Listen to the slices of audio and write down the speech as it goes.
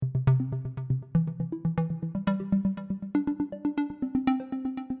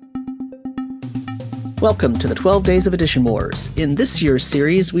Welcome to the 12 Days of Edition Wars. In this year's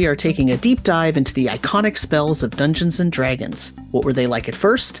series, we are taking a deep dive into the iconic spells of Dungeons & Dragons. What were they like at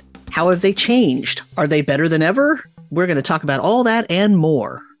first? How have they changed? Are they better than ever? We're going to talk about all that and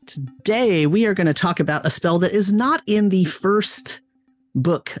more. Today, we are going to talk about a spell that is not in the first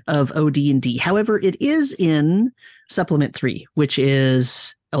book of OD&D. However, it is in Supplement 3, which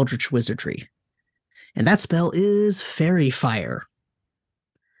is Eldritch Wizardry. And that spell is Faerie Fire.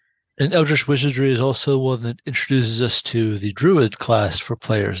 And Eldritch Wizardry is also one that introduces us to the Druid class for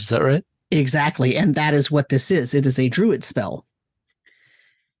players. Is that right? Exactly. And that is what this is. It is a Druid spell.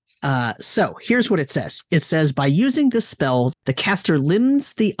 So here's what it says. It says, by using this spell, the caster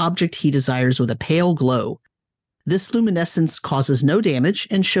limns the object he desires with a pale glow. This luminescence causes no damage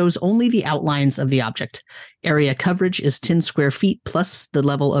and shows only the outlines of the object. Area coverage is 10 square feet plus the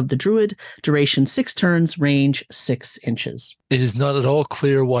level of the druid. Duration 6 turns, range 6 inches. It is not at all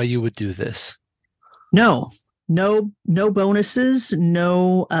clear why you would do this. No bonuses,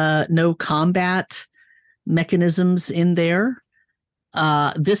 no combat mechanisms in there.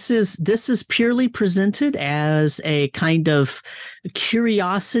 This is purely presented as a kind of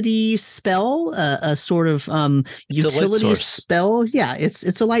curiosity spell, a sort of utility spell. Yeah,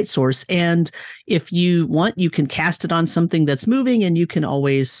 it's a light source, and if you want, you can cast it on something that's moving, and you can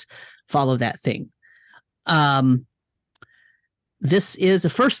always follow that thing. This is a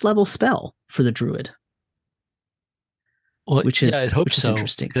first level spell for the druid. Well, which is so,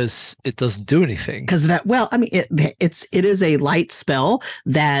 interesting because it doesn't do anything. Because it is a light spell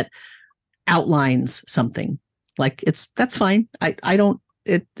that outlines something. Like that's fine.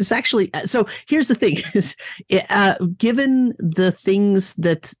 It's actually, so here's the thing is, given the things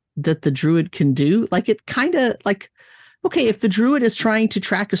that the druid can do, like it kind of like, okay, if the druid is trying to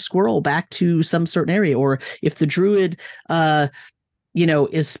track a squirrel back to some certain area, or if the druid,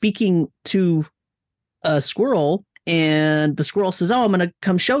 is speaking to a squirrel, and the squirrel says, "Oh, I'm going to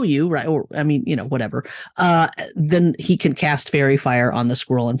come show you," right? Or, whatever. Then he can cast Faerie Fire on the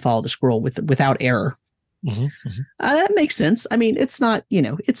squirrel and follow the squirrel without error. Mm-hmm, mm-hmm. That makes sense. I mean, it's not,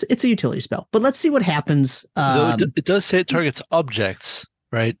 it's a utility spell. But let's see what happens. It does say it targets objects,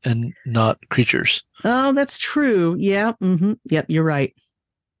 right, and not creatures. Oh, that's true. Yeah. Mm-hmm. Yep, you're right.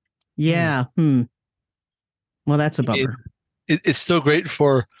 Yeah. Well, that's a bummer. It's still great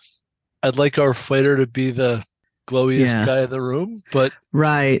for. I'd like our fighter to be the glowiest guy in the room, but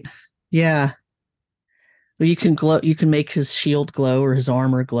right, yeah. Well, you can glow. You can make his shield glow or his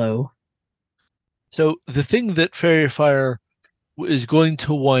armor glow. So the thing that Faerie Fire is going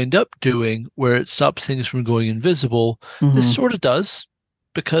to wind up doing, where it stops things from going invisible, this sort of does,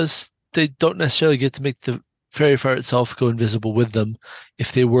 because they don't necessarily get to make the Faerie Fire itself go invisible with them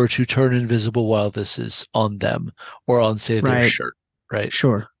if they were to turn invisible while this is on them or on, say, their shirt, right?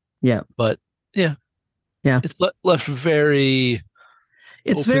 Sure. Yeah. But yeah. It's left very.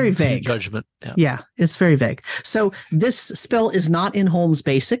 It's very vague. Judgment. Yeah, it's very vague. So this spell is not in Holmes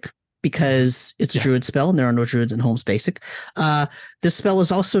Basic because it's a druid spell, and there are no druids in Holmes Basic. This spell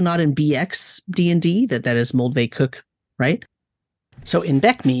is also not in BX D&D. That is Moldvay Cook, right? So in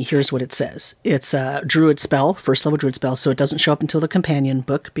BECMI, here's what it says. It's a druid spell, first level druid spell, so it doesn't show up until the companion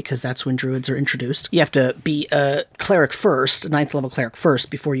book because that's when druids are introduced. You have to be a cleric first, a 9th level cleric first,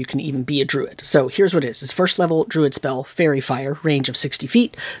 before you can even be a druid. So here's what it is. It's first level druid spell, Faerie Fire, range of 60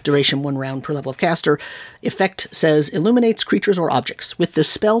 feet, duration 1 round per level of caster. Effect says, illuminates creatures or objects. With this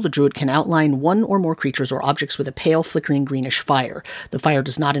spell, the druid can outline one or more creatures or objects with a pale, flickering greenish fire. The fire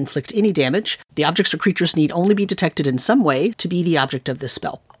does not inflict any damage. The objects or creatures need only be detected in some way to be the object of this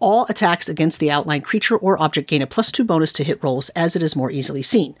spell. All attacks against the outlined creature or object gain a +2 bonus to hit rolls as it is more easily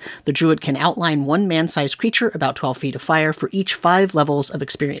seen. The druid can outline one man-sized creature about 12 feet of fire for each 5 levels of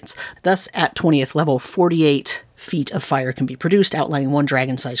experience. Thus, at 20th level, 48 feet of fire can be produced, outlining one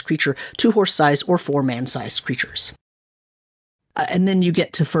dragon-sized creature, 2 horse-sized, or 4 man-sized creatures. And then you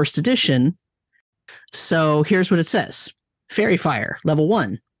get to first edition. So here's what it says. Faerie Fire, level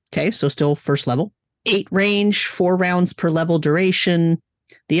 1. Okay, so still first level. 8 range, 4 rounds per level duration.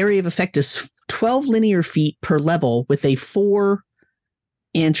 The area of effect is 12 linear feet per level with a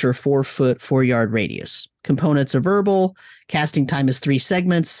 4-inch or 4-foot, 4-yard radius. Components are verbal. Casting time is 3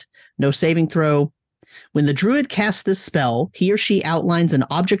 segments. No saving throw. When the druid casts this spell, he or she outlines an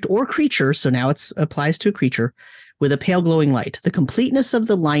object or creature, so now it applies to a creature, with a pale glowing light. The completeness of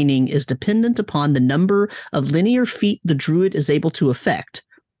the lining is dependent upon the number of linear feet the druid is able to affect,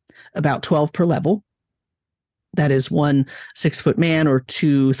 about 12 per level. That is 1 6-foot man or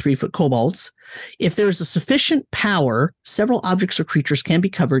 2 3-foot kobolds. If there is a sufficient power, several objects or creatures can be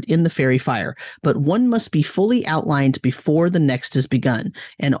covered in the Faerie Fire, but one must be fully outlined before the next is begun,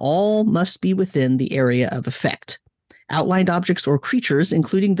 and all must be within the area of effect. Outlined objects or creatures,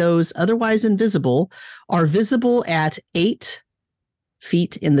 including those otherwise invisible, are visible at 8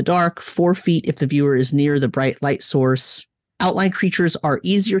 feet in the dark, 4 feet if the viewer is near the bright light source. Outlined creatures are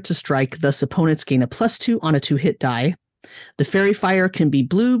easier to strike, thus opponents gain a +2 on a 2-hit die. The Faerie Fire can be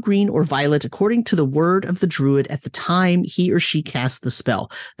blue, green, or violet according to the word of the druid at the time he or she casts the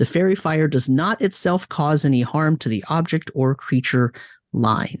spell. The Faerie Fire does not itself cause any harm to the object or creature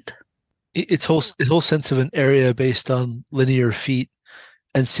lined. Its whole sense of an area based on linear feet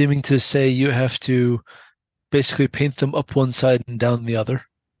and seeming to say you have to basically paint them up one side and down the other.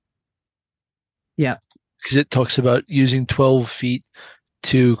 Yeah. Because it talks about using 12 feet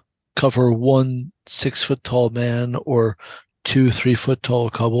to cover 1 6-foot tall man or 2 3-foot tall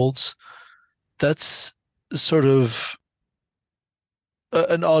kobolds. That's sort of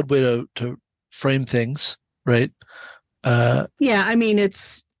an odd way to frame things, right? Yeah, I mean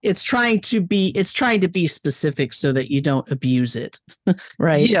it's trying to be specific so that you don't abuse it,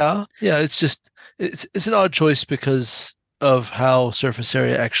 right? Yeah. It's just it's an odd choice because of how surface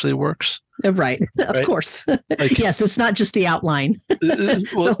area actually works. Right. Of course. Like, yes, it's not just the outline.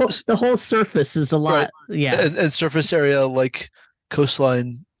 Well, the whole surface is a lot. Right. Yeah. And surface area, like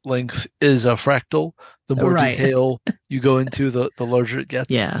coastline length, is a fractal. The more detail you go into, the larger it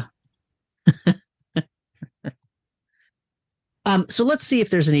gets. Yeah. So let's see if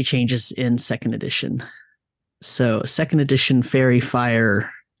there's any changes in second edition. So second edition Faerie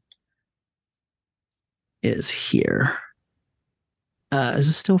Fire is here. Is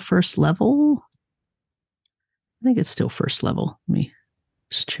it still first level? I think it's still first level. Let me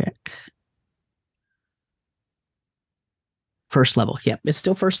just check. First level. Yep, it's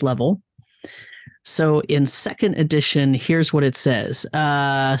still first level. So in second edition, here's what it says.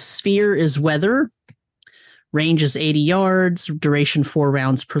 Sphere is weather. Range is 80 yards. Duration 4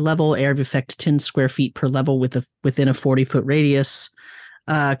 rounds per level. Area of effect 10 square feet per level within a 40-foot radius.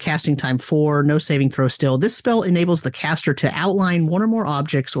 Casting time 4, no saving throw still. This spell enables the caster to outline one or more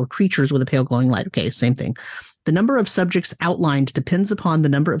objects or creatures with a pale glowing light. Okay, same thing. The number of subjects outlined depends upon the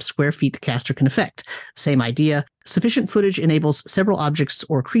number of square feet the caster can affect. Same idea. Sufficient footage enables several objects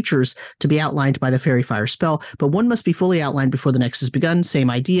or creatures to be outlined by the Faerie Fire spell, but one must be fully outlined before the next is begun.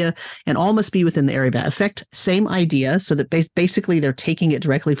 Same idea. And all must be within the area of effect. Same idea. So that basically they're taking it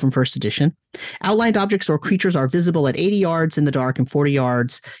directly from first edition. Outlined objects or creatures are visible at 80 yards in the dark and 40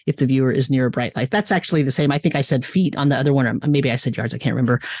 yards if the viewer is near a bright light. That's actually the same. I think I said feet on the other one. Maybe I said yards. I can't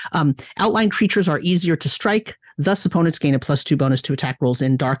remember. Outlined creatures are easier to strike. Thus, opponents gain a +2 bonus to attack rolls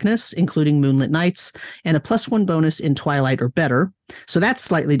in darkness, including moonlit nights, and a +1 bonus in twilight or better. So that's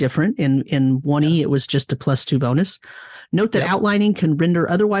slightly different. In 1E, it was just a +2 bonus. Note that outlining can render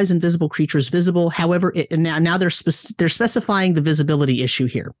otherwise invisible creatures visible. However, now they're specifying the visibility issue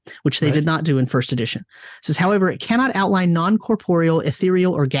here, which they did not do in first edition. It says, however, it cannot outline non-corporeal,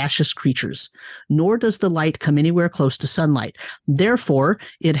 ethereal, or gaseous creatures, nor does the light come anywhere close to sunlight. Therefore,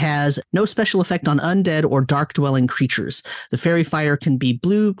 it has no special effect on undead or dark-dwelling creatures. The Faerie Fire can be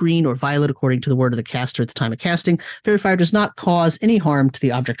blue, green, or violet according to the word of the caster at the time of casting. Faerie Fire does not cause any harm to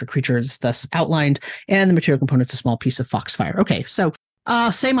the object or creature as thus outlined, and the material component is a small piece of foxfire. Okay, so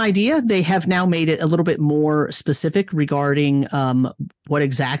same idea. They have now made it a little bit more specific regarding what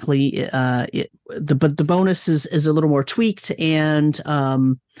exactly but the bonus is a little more tweaked, and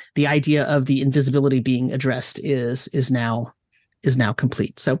the idea of the invisibility being addressed is now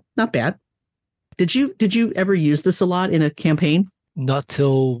complete. So not bad. Did you ever use this a lot in a campaign? Not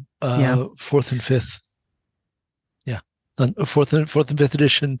till 4th and 5th. Yeah, on 4th and 5th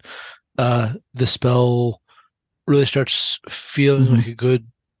edition, the spell really starts feeling like a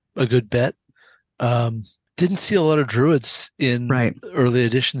good bet. Didn't see a lot of druids in early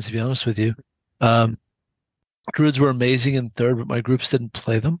editions, to be honest with you. Druids were amazing in 3rd, but my groups didn't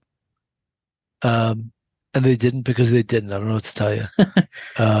play them. And they didn't because they didn't. I don't know what to tell you.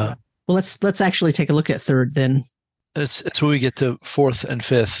 Well, let's actually take a look at 3rd then. It's when we get to 4th and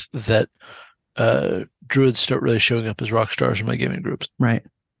 5th that druids start really showing up as rock stars in my gaming groups. Right.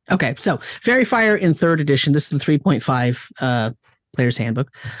 Okay, so Faerie Fire in 3rd edition. This is the 3.5 Player's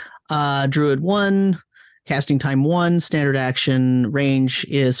Handbook. Druid 1, casting time 1, standard action, range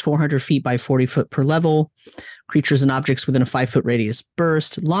is 400 feet by 40 foot per level. Creatures and objects within a 5-foot radius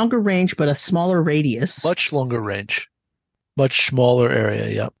burst. Longer range, but a smaller radius. Much longer range. Much smaller area,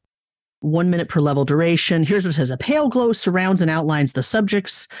 yep. 1 minute per level duration. Here's what it says. A pale glow surrounds and outlines the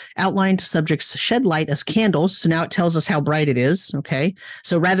subjects. Outlined subjects shed light as candles. So now it tells us how bright it is. Okay.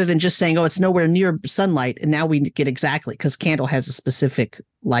 So rather than just saying, oh, it's nowhere near sunlight, and now we get exactly, because candle has a specific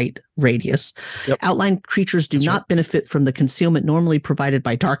light radius. Yep. Outlined creatures do not benefit from the concealment normally provided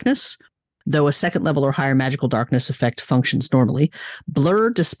by darkness, though a second level or higher magical darkness effect functions normally. Blur,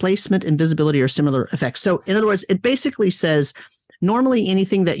 displacement, invisibility, or similar effects. So in other words, it basically says, normally,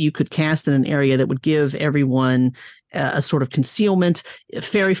 anything that you could cast in an area that would give everyone a sort of concealment,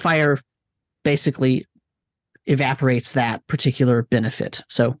 Faerie Fire basically evaporates that particular benefit.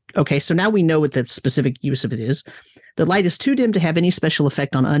 So, okay, so now we know what the specific use of it is. The light is too dim to have any special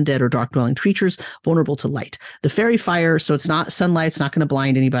effect on undead or dark-dwelling creatures vulnerable to light. The Faerie Fire, so it's not sunlight, it's not going to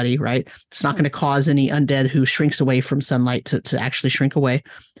blind anybody, right? It's not going to cause any undead who shrinks away from sunlight to actually shrink away.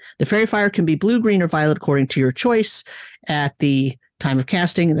 The Faerie Fire can be blue, green, or violet according to your choice at the time of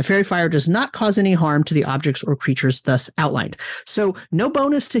casting, and the Faerie Fire does not cause any harm to the objects or creatures thus outlined. So no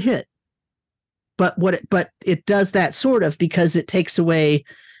bonus to hit, but it does that sort of because it takes away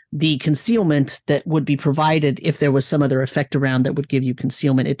the concealment that would be provided if there was some other effect around that would give you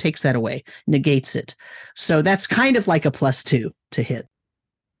concealment. It takes that away, negates it. So that's kind of like a +2 to hit.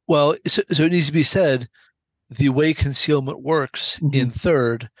 Well, so it needs to be said, the way concealment works in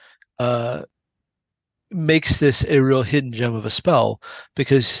third makes this a real hidden gem of a spell,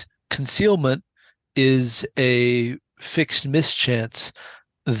 because concealment is a fixed mischance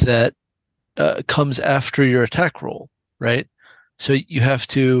that comes after your attack roll, right? So you have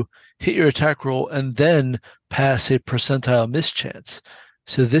to hit your attack roll and then pass a percentile mischance.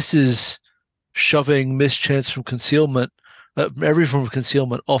 So this is shoving mischance from concealment, every form of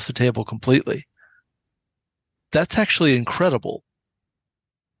concealment, off the table completely. That's actually incredible.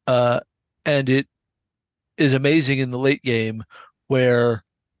 And it is amazing in the late game where,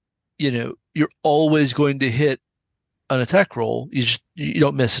 you're always going to hit an attack roll. You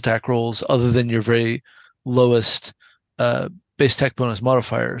don't miss attack rolls other than your very lowest base attack bonus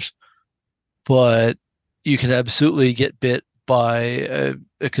modifiers. But you can absolutely get bit by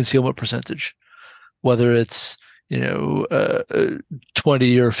a concealment percentage, whether it's,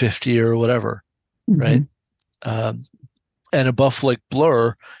 20 or 50 or whatever, right? And a buff like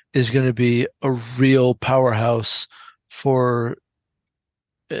Blur is going to be a real powerhouse for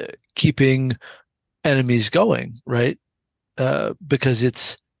keeping enemies going, right? Because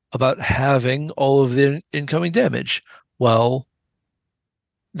it's about having all of the incoming damage. Well,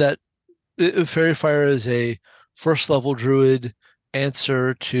 that Faerie Fire is a first level druid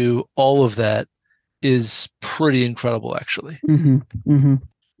answer to all of that is pretty incredible, actually.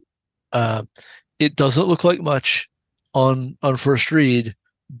 It doesn't look like much on first read,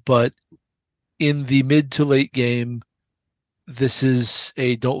 but in the mid to late game, this is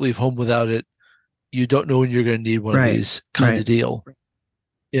a don't leave home without it. You don't know when you're going to need one of these kind of deal.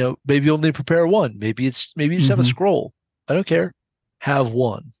 Maybe only prepare one. Maybe you just have a scroll. I don't care. Have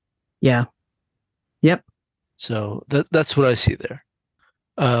one. Yeah. Yep. So that's what I see there.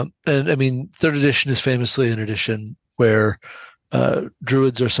 And I mean, third edition is famously an edition where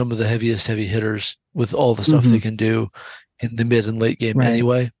druids are some of the heavy hitters with all the stuff they can do in the mid and late game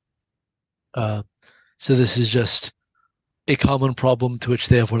anyway. So this is just a common problem to which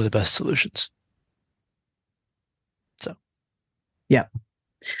they have one of the best solutions. So, yeah.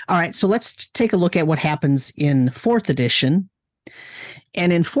 All right. So let's take a look at what happens in 4th edition.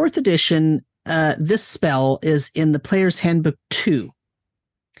 And in 4th edition, this spell is in the Player's Handbook 2.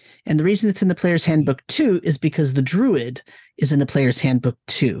 And the reason it's in the Player's Handbook 2 is because the Druid is in the Player's Handbook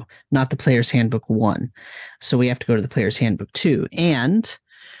 2, not the Player's Handbook 1. So we have to go to the Player's Handbook 2. And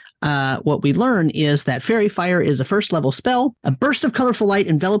what we learn is that Faerie Fire is a first level spell. A burst of colorful light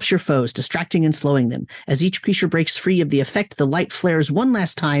envelops your foes, distracting and slowing them. As each creature breaks free of the effect, the light flares one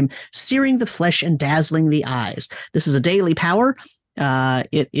last time, searing the flesh and dazzling the eyes. This is a daily power.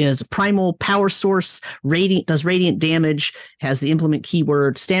 It is a primal power source, does radiant damage, has the implement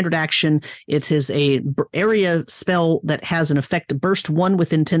keyword, standard action. It is a area spell that has an effect to burst 1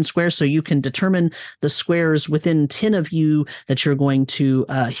 within 10 squares, so you can determine the squares within 10 of you that you're going to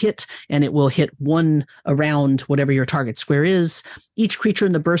hit, and it will hit 1 around whatever your target square is. Each creature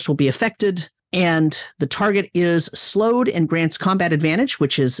in the burst will be affected, and the target is slowed and grants combat advantage,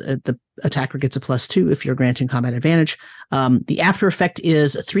 which is the attacker gets a +2 if you're granting combat advantage. The after effect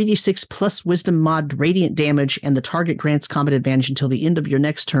is 3d6 plus wisdom mod radiant damage, and the target grants combat advantage until the end of your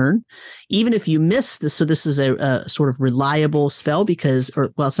next turn. Even if you miss this, so this is a sort of reliable spell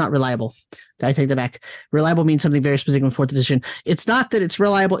it's not reliable. I take that back. Reliable means something very specific in 4th edition. It's not that it's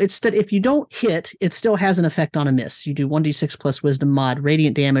reliable. It's that if you don't hit, it still has an effect on a miss. You do 1d6 plus wisdom mod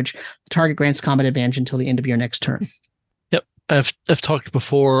radiant damage. The target grants combat advantage until the end of your next turn. Yep. I've talked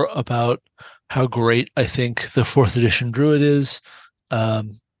before about how great I think the 4th edition Druid is.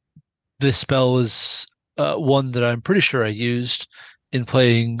 This spell is one that I'm pretty sure I used in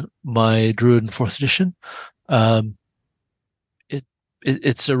playing my Druid in 4th edition.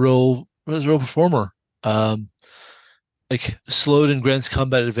 It's a real performer. Like slowed and grants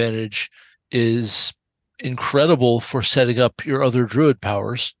combat advantage is incredible for setting up your other Druid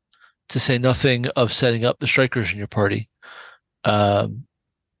powers, to say nothing of setting up the strikers in your party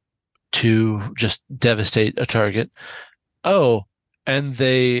to just devastate a target. Oh, and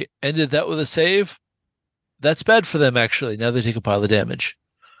they ended that with a save. That's bad for them, actually. Now they take a pile of damage.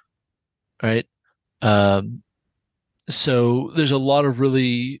 Right? So there's a lot of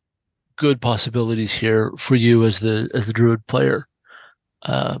really good possibilities here for you as the Druid player.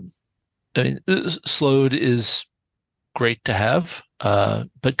 I mean, slowed is great to have,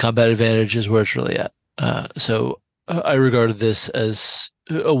 but combat advantage is where it's really at. So I regarded this as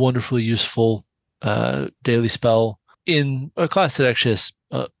a wonderfully useful daily spell in a class that actually has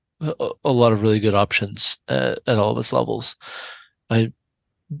a lot of really good options at all of its levels.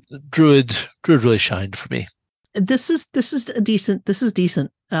 Druid really shined for me. This is decent.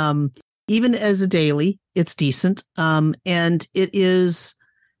 Even as a daily, it's decent. And it is,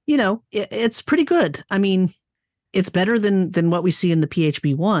 it's pretty good. I mean, it's better than what we see in the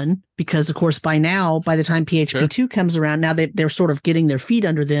PHB 1, because of course by the time PHB 2 comes around, now they're sort of getting their feet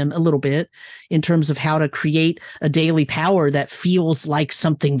under them a little bit in terms of how to create a daily power that feels like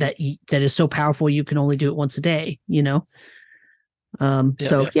something that is so powerful you can only do it once a day, it's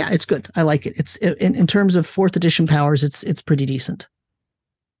good. I like it. It's in terms of 4th edition powers, it's pretty decent.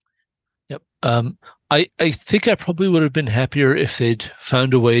 Yep. I think I probably would have been happier if they'd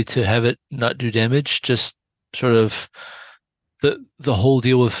found a way to have it not do damage. Just sort of the whole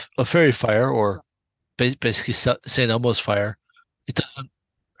deal with a Faerie Fire, or basically St. Elmo's Fire. It doesn't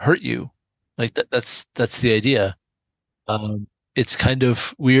hurt you. Like that's the idea. It's kind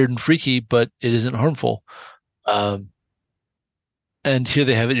of weird and freaky, but it isn't harmful. And here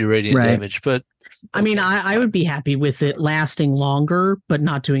they have it, your radiant damage. But I mean, I would be happy with it lasting longer, but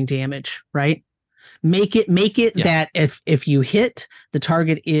not doing damage, right? Make it that if you hit, the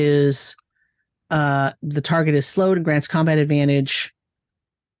target is slowed and grants combat advantage.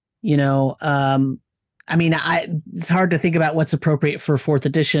 I mean, it's hard to think about what's appropriate for 4th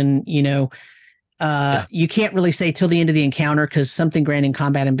edition. You can't really say till the end of the encounter, because something granting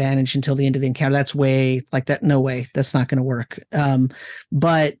combat advantage until the end of the encounter, that's way like that. No way. That's not going to work.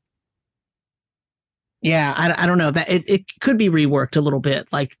 But yeah, I don't know, that it could be reworked a little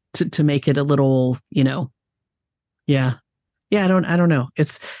bit, like to make it a little, yeah. I don't know.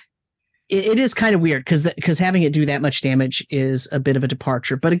 It is kind of weird because having it do that much damage is a bit of a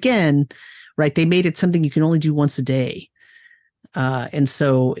departure. But again, right, they made it something you can only do once a day. And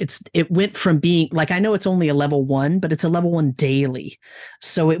so it went from being like, I know it's only a level 1, but it's a level 1 daily.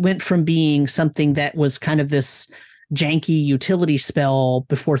 So it went from being something that was kind of this janky utility spell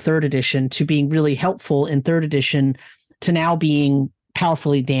before 3rd edition to being really helpful in 3rd edition to now being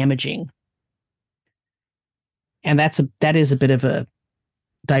powerfully damaging. And that is a bit of a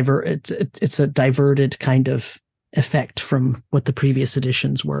it's a diverted kind of effect from what the previous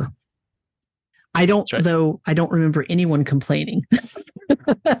editions were. I don't remember anyone complaining.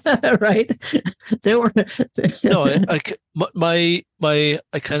 Right? There were no. I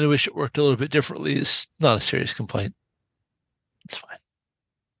kind of wish it worked a little bit differently. It's not a serious complaint. It's fine.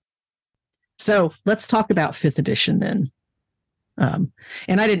 So let's talk about 5th edition then.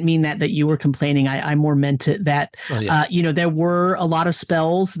 And I didn't mean that you were complaining. I more meant it that, there were a lot of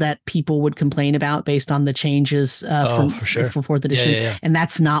spells that people would complain about based on the changes for 4th edition. Yeah. And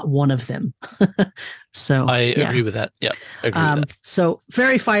that's not one of them. So I agree with that. Yeah. I agree with that. So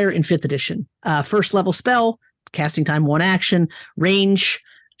Faerie Fire in 5th edition, 1st level spell, casting time 1 action, range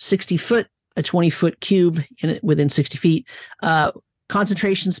 60 foot, a 20-foot cube within 60 feet,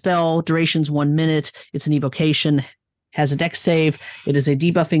 concentration spell, duration's 1 minute. It's an evocation, has a dex save. It is a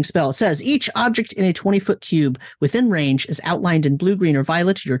debuffing spell. It says each object in a 20-foot cube within range is outlined in blue, green, or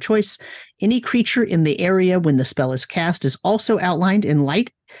violet, your choice. Any creature in the area when the spell is cast is also outlined in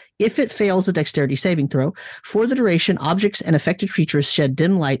light If it fails a dexterity saving throw, for the duration, objects and affected creatures shed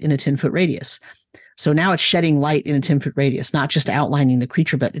dim light in a 10-foot radius. So now it's shedding light in a 10-foot radius, not just outlining the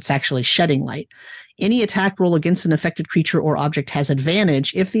creature, but it's actually shedding light. Any attack roll against an affected creature or object has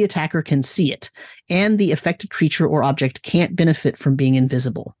advantage if the attacker can see it, and the affected creature or object can't benefit from being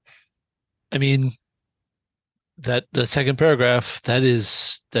invisible. I mean, the second paragraph, that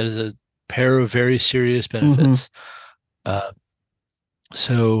is a pair of very serious benefits.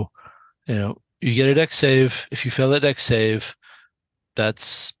 So, you get a dex save. If you fail that dex save,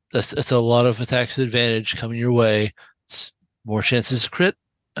 that's a lot of attacks advantage coming your way. It's more chances to crit.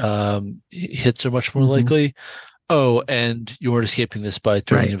 Hits are much more likely. Oh, and you weren't escaping this by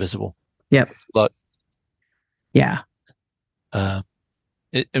turning invisible. Yep. But yeah.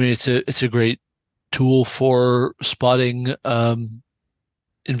 It's a great tool for spotting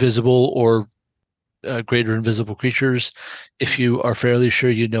invisible or greater invisible creatures. If you are fairly sure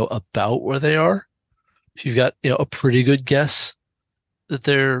you know about where they are, if you've got a pretty good guess that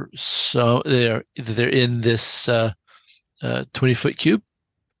they're in this 20-foot cube.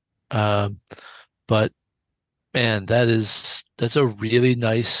 But man, that's a really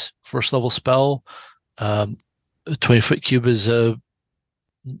nice first level spell. A 20-foot cube is a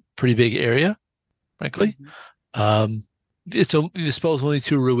pretty big area, frankly. The spell's only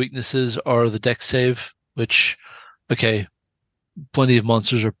two real weaknesses are the dex save, which, okay, plenty of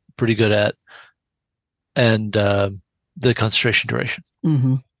monsters are pretty good at, and the concentration duration.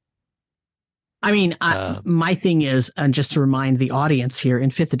 I mean, my thing is, just to remind the audience here,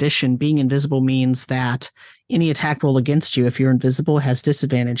 in 5th edition, being invisible means that any attack roll against you, if you're invisible, has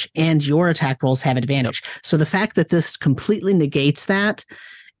disadvantage, and your attack rolls have advantage. Yep. So the fact that this completely negates that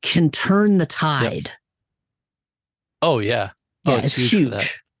can turn the tide. Yep. Oh, yeah. Yeah, it's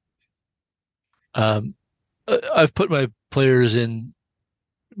huge. For that. I've put my players in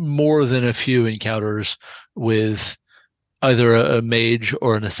more than a few encounters with either a mage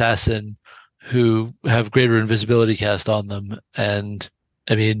or an assassin who have greater invisibility cast on them. And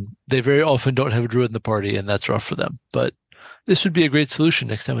I mean, they very often don't have a druid in the party, and that's rough for them. But this would be a great solution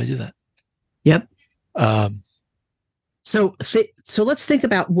next time I do that. Yep. So let's think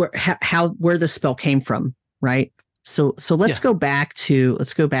about where the spell came from, right? So let's go back to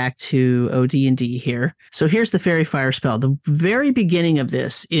OD&D here. So here's the Faerie Fire spell. The very beginning of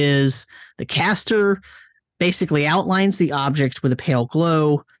this is the caster basically outlines the object with a pale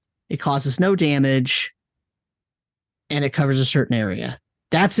glow. It causes no damage, and it covers a certain area.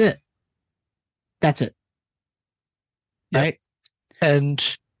 That's it. Right?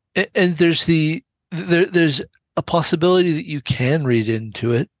 And there's there's a possibility that you can read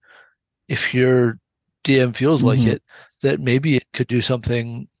into it if your DM feels like it, that maybe it could do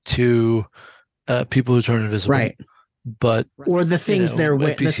something to people who turn invisible. Right. But or the things they're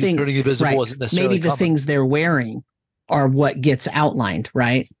wearing. Turning invisible wasn't necessarily maybe the things they're wearing are what gets outlined,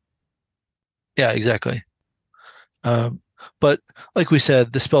 right? Yeah, exactly. But like we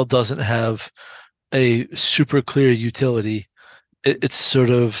said, the spell doesn't have a super clear utility. It's sort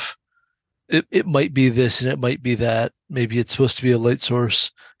of it might be this and it might be that. Maybe it's supposed to be a light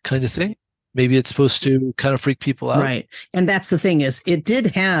source kind of thing. Maybe it's supposed to kind of freak people out. Right. And that's the thing is it did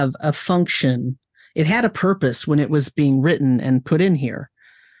have a function. It had a purpose when it was being written and put in here.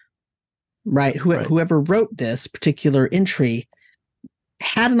 Right. Whoever wrote this particular entry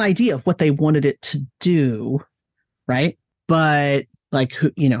had an idea of what they wanted it to do. Right. But like,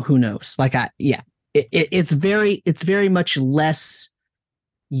 who knows? Like, it's very much less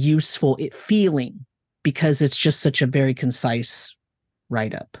useful feeling because it's just such a very concise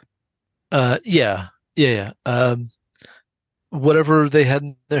write-up. Yeah. Whatever they had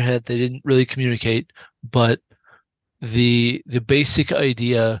in their head, they didn't really communicate, but the basic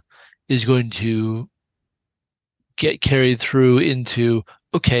idea is going to get carried through into,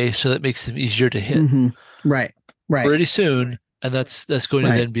 okay, so that makes them easier to hit. Right. Pretty soon, and that's going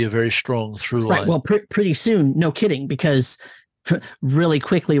to then be a very strong through line. Right. Well, pretty soon, no kidding, because really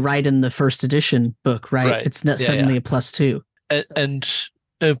quickly, right in the 1st edition book, right? It's not suddenly a +2. And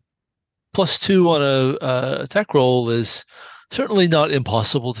 +2 on a attack roll is certainly not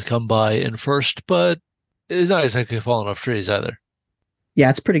impossible to come by in 1st, but it's not exactly falling off trees either. Yeah,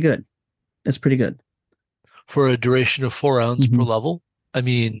 it's pretty good. It's pretty good. For a duration of 4 rounds per level. I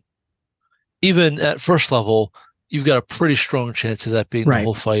mean, even at 1st level, you've got a pretty strong chance of that being the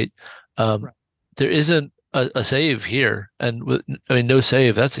whole fight. There isn't a save here, and no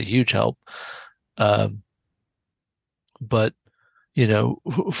save, that's a huge help. But,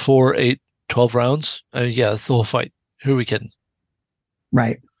 4, 8, 12 rounds, that's the whole fight. Who are we kidding?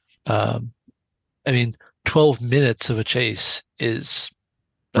 Right. 12 minutes of a chase is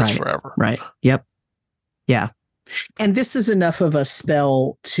That's right, forever. Right. Yep. Yeah. And this is enough of a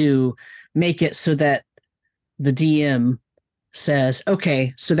spell to make it so that the DM says,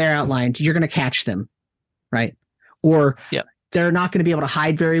 okay, so they're outlined. You're going to catch them, right? Or they're not going to be able to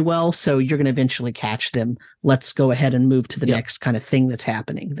hide very well, so you're going to eventually catch them. Let's go ahead and move to the next kind of thing that's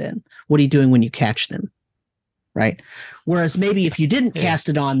happening then. What are you doing when you catch them? Right? Whereas maybe if you didn't cast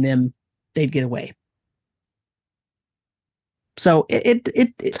it on them, they'd get away. So it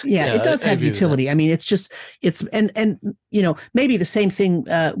does have utility. I mean, and maybe the same thing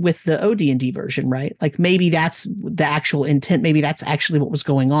with the OD&D version, right? Like maybe that's the actual intent. Maybe that's actually what was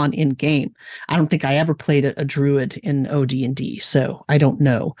going on in game. I don't think I ever played a druid in OD&D, so I don't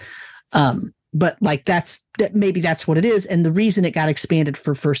know. But like maybe that's what it is. And the reason it got expanded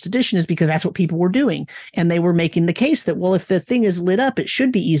for first edition is because that's what people were doing. And they were making the case that, well, if the thing is lit up, it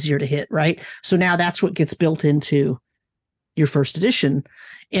should be easier to hit, right? So now that's what gets built into your first edition.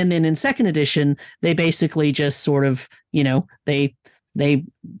 And then in second edition, they basically just sort of, they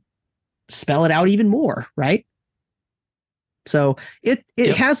spell it out even more, right? So it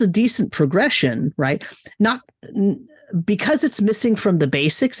has a decent progression, right? Not because it's missing from the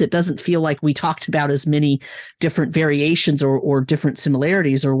basics. It doesn't feel like we talked about as many different variations or different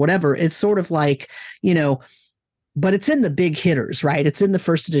similarities or whatever. It's sort of like, but it's in the big hitters, right? It's in the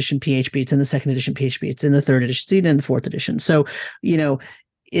first edition PHB. It's in the second edition PHB. It's in the third edition. It's even in the fourth edition. So, it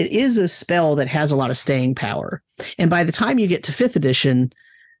is a spell that has a lot of staying power. And by the time you get to fifth edition,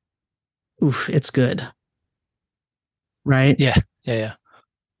 it's good. Right? Yeah.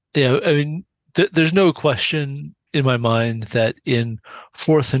 I mean, there's no question in my mind that in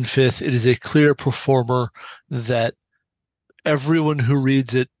fourth and fifth, it is a clear performer that everyone who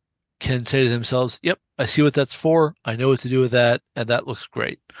reads it can say to themselves, yep, I see what that's for. I know what to do with that. And that looks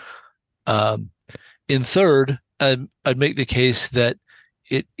great. In third, I'd make the case that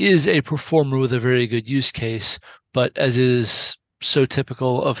it is a performer with a very good use case, but as is so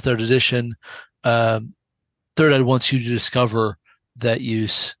typical of third edition, third ed wants you to discover that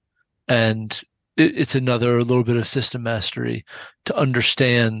use. And it's another little bit of system mastery to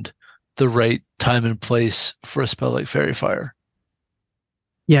understand the right time and place for a spell like Faerie Fire.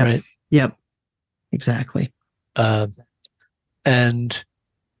 Yeah. Right? Yep. Exactly. And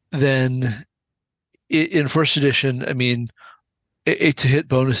then in first edition, I mean, a to hit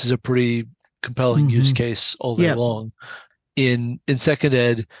bonus is a pretty compelling use case all day long. In second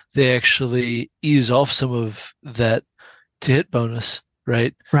ed, they actually ease off some of that to hit bonus,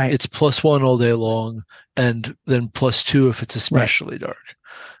 right? Right. It's +1 all day long, and then +2 if it's especially dark.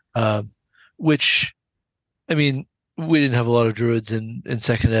 Which, I mean, we didn't have a lot of druids in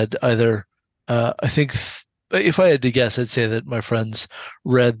second ed either. I think if I had to guess, I'd say that my friends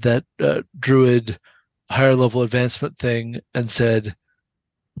read that druid higher level advancement thing and said,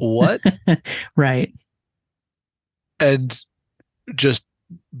 what? Right. And just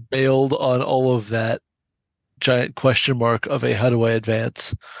bailed on all of that giant question mark of how do I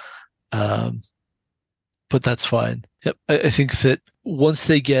advance? But that's fine. Yep. I think that once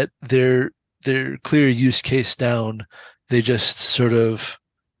they get their clear use case down, they just sort of,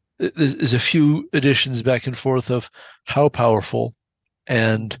 there's a few additions back and forth of how powerful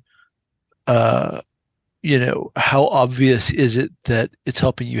and, how obvious is it that it's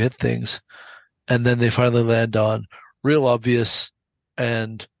helping you hit things? And then they finally land on real obvious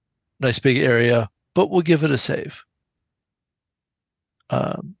and nice big area, but we'll give it a save.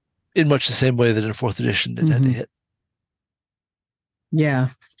 In much the same way that in fourth edition it had to hit. Yeah.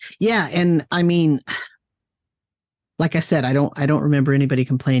 Yeah. And I mean, like I said, I don't remember anybody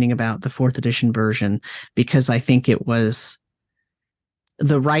complaining about the fourth edition version because I think it was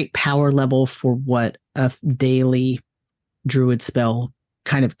the right power level for what a daily druid spell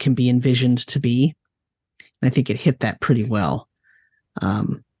kind of can be envisioned to be. And I think it hit that pretty well.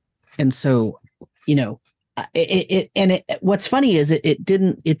 And so, what's funny is it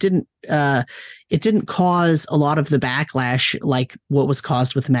didn't cause a lot of the backlash like what was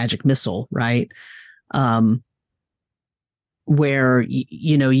caused with Magic Missile, right? Where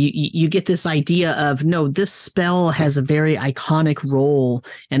you get this idea of no, this spell has a very iconic role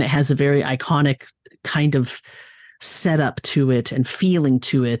and it has a very iconic kind of setup to it and feeling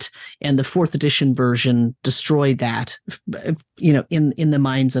to it, and the fourth edition version destroyed that, in the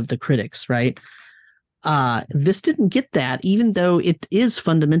minds of the critics, right? This didn't get that, even though it is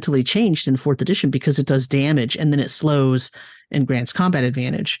fundamentally changed in fourth edition because it does damage and then it slows and grants combat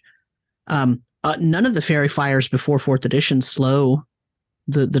advantage. None of the Faerie Fires before fourth edition slow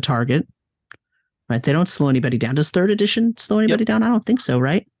the target, right? They don't slow anybody down. Does third edition slow anybody down? I don't think so,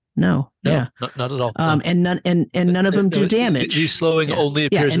 right? No. Yeah. Not at all. And none of them do damage. The slowing only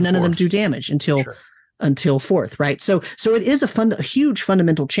appears and none of them do fourth. damage until fourth, right? So it is a huge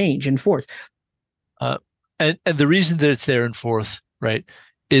fundamental change in fourth. And the reason that it's there in fourth, right,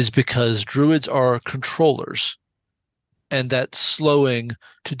 is because druids are controllers, and that slowing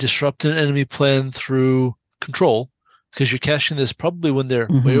to disrupt an enemy plan through control, because you're casting this probably when they're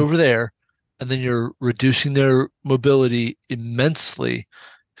way over there, and then you're reducing their mobility immensely,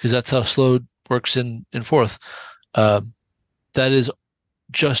 because that's how slow works in fourth. That is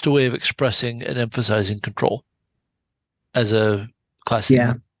just a way of expressing and emphasizing control as a class theme.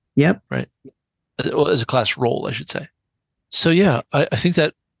 Yeah. Yep. Right. Well, as a class role, I should say. So yeah, I think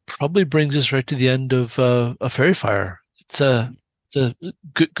that probably brings us right to the end of Faerie Fire. It's a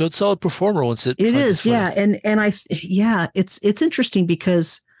good solid performer once it is, yeah. And it's interesting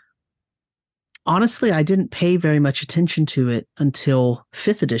because honestly, I didn't pay very much attention to it until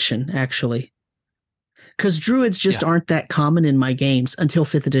 5th edition, actually. Because druids just aren't that common in my games until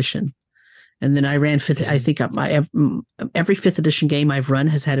 5th edition. And then I ran 5th. I think every 5th edition game I've run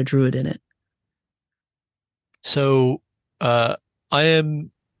has had a druid in it. So I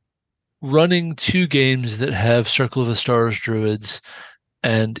am running 2 games that have Circle of the Stars druids,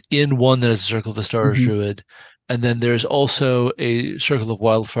 and in one that has a Circle of the Stars druid. And then there's also a Circle of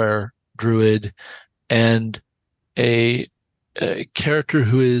Wildfire druid and a character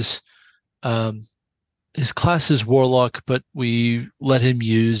who is his class is Warlock, but we let him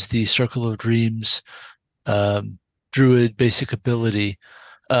use the Circle of Dreams druid basic ability,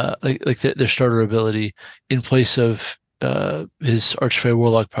 like their starter ability, in place of his Archfey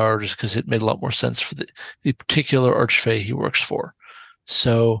Warlock power, just because it made a lot more sense for the particular Archfey he works for.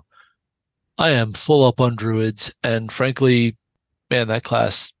 So I am full up on druids, and frankly, man, that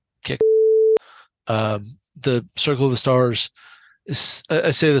class kicked. The Circle of the Stars is,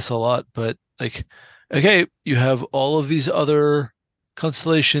 I say this a lot, but like, okay, you have all of these other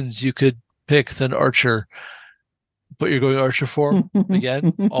constellations you could pick than Archer, but you're going Archer form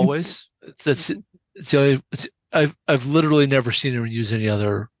again, always. I've literally never seen anyone use any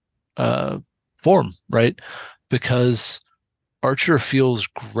other form, right? Because Archer feels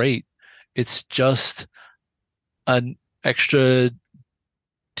great. It's just an extra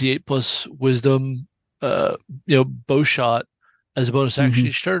D8 plus wisdom, bow shot as a bonus action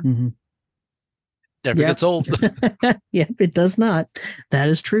each turn. Never gets old. Yep, it does not. That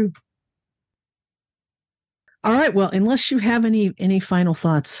is true. All right. Well, unless you have any final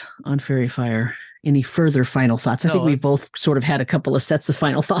thoughts on Faerie Fire, any further final thoughts? I think we both sort of had a couple of sets of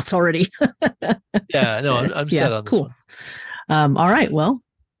final thoughts already. I'm set on this one. All right. Well,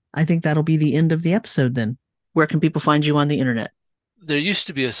 I think that'll be the end of the episode then. Where can people find you on the internet? There used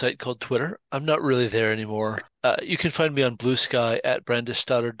to be a site called Twitter. I'm not really there anymore. You can find me on Blue Sky at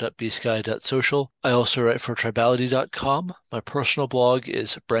brandisstoddard.bsky.social. I also write for tribality.com. My personal blog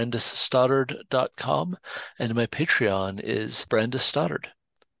is brandisstoddard.com, and my Patreon is brandisstoddard.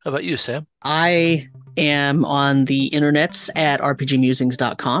 How about you, Sam? I am on the internets at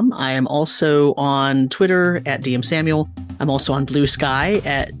rpgmusings.com. I am also on Twitter at DMSamuel. I'm also on Blue Sky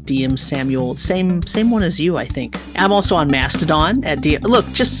at DMSamuel. Same one as you, I think. I'm also on Mastodon at Look,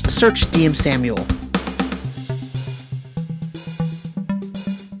 just search DM Samuel.